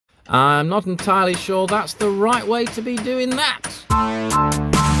I'm not entirely sure that's the right way to be doing that.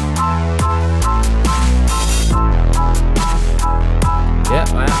 Yep,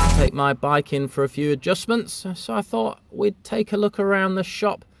 I have to take my bike in for a few adjustments, so I thought we'd take a look around the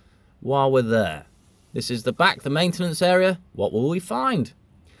shop while we're there. This is the back, the maintenance area. What will we find?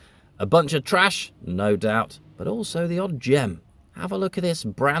 A bunch of trash, no doubt, but also the odd gem. Have a look at this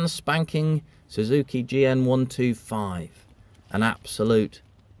brand spanking Suzuki GN125. An absolute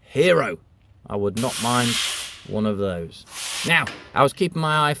hero. I would not mind one of those. Now, I was keeping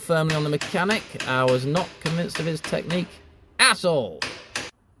my eye firmly on the mechanic. I was not convinced of his technique at all.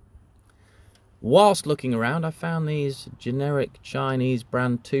 Whilst looking around, I found these generic Chinese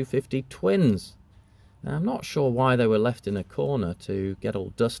brand 250 twins. Now, I'm not sure why they were left in a corner to get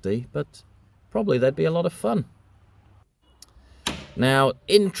all dusty, but probably they'd be a lot of fun. Now,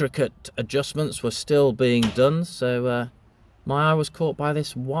 intricate adjustments were still being done, so my eye was caught by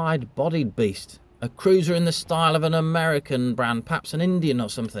this wide-bodied beast. A cruiser in the style of an American brand, perhaps an Indian or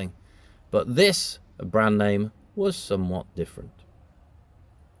something. But this brand name was somewhat different.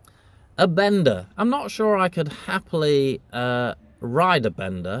 A bender. I'm not sure I could happily ride a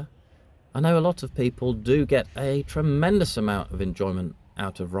bender. I know a lot of people do get a tremendous amount of enjoyment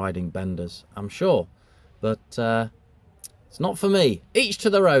out of riding benders, I'm sure. But it's not for me. Each to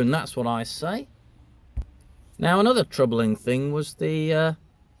their own, that's what I say. Now, another troubling thing was the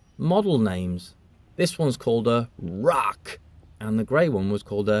model names. This one's called a Rock, and the grey one was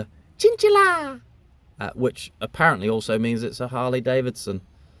called a Chinchilla, which apparently also means it's a Harley Davidson.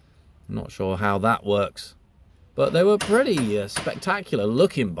 I'm not sure how that works, but they were pretty spectacular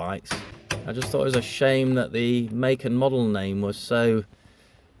looking bikes. I just thought it was a shame that the make and model name was so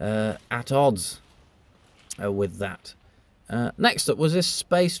at odds with that. Next up was this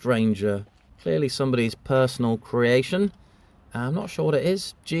Space Ranger, clearly somebody's personal creation. I'm not sure what it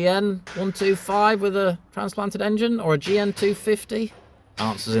is. GN125 with a transplanted engine, or a GN250?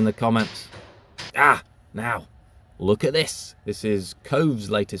 Answers in the comments. Now, look at this. This is Cove's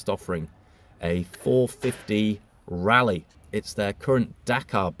latest offering, a 450 Rally. It's their current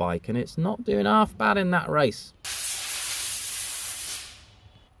Dakar bike, and it's not doing half bad in that race.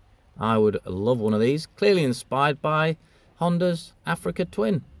 I would love one of these, clearly inspired by Honda's Africa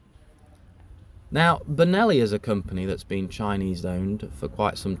Twin. Now, Benelli is a company that's been Chinese owned for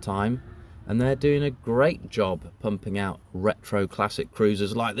quite some time, and they're doing a great job pumping out retro classic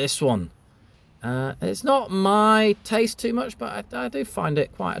cruisers like this one. It's not my taste too much, but I do find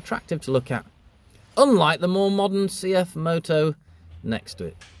it quite attractive to look at, unlike the more modern CF Moto next to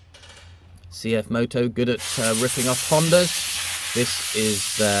it. CF Moto, good at ripping off Hondas. This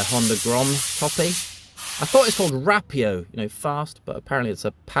is their Honda Grom copy. I thought it's called Rapio, you know, fast, but apparently it's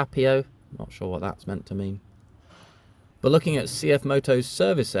a Papio. Not sure what that's meant to mean. But looking at CF Moto's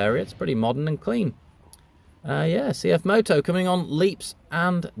service area, it's pretty modern and clean. Yeah, CF Moto coming on leaps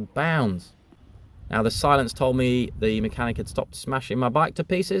and bounds. Now, the silence told me the mechanic had stopped smashing my bike to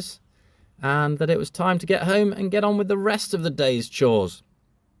pieces, and that it was time to get home and get on with the rest of the day's chores.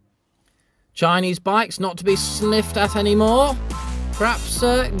 Chinese bikes not to be sniffed at anymore. Perhaps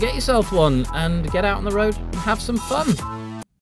get yourself one and get out on the road and have some fun.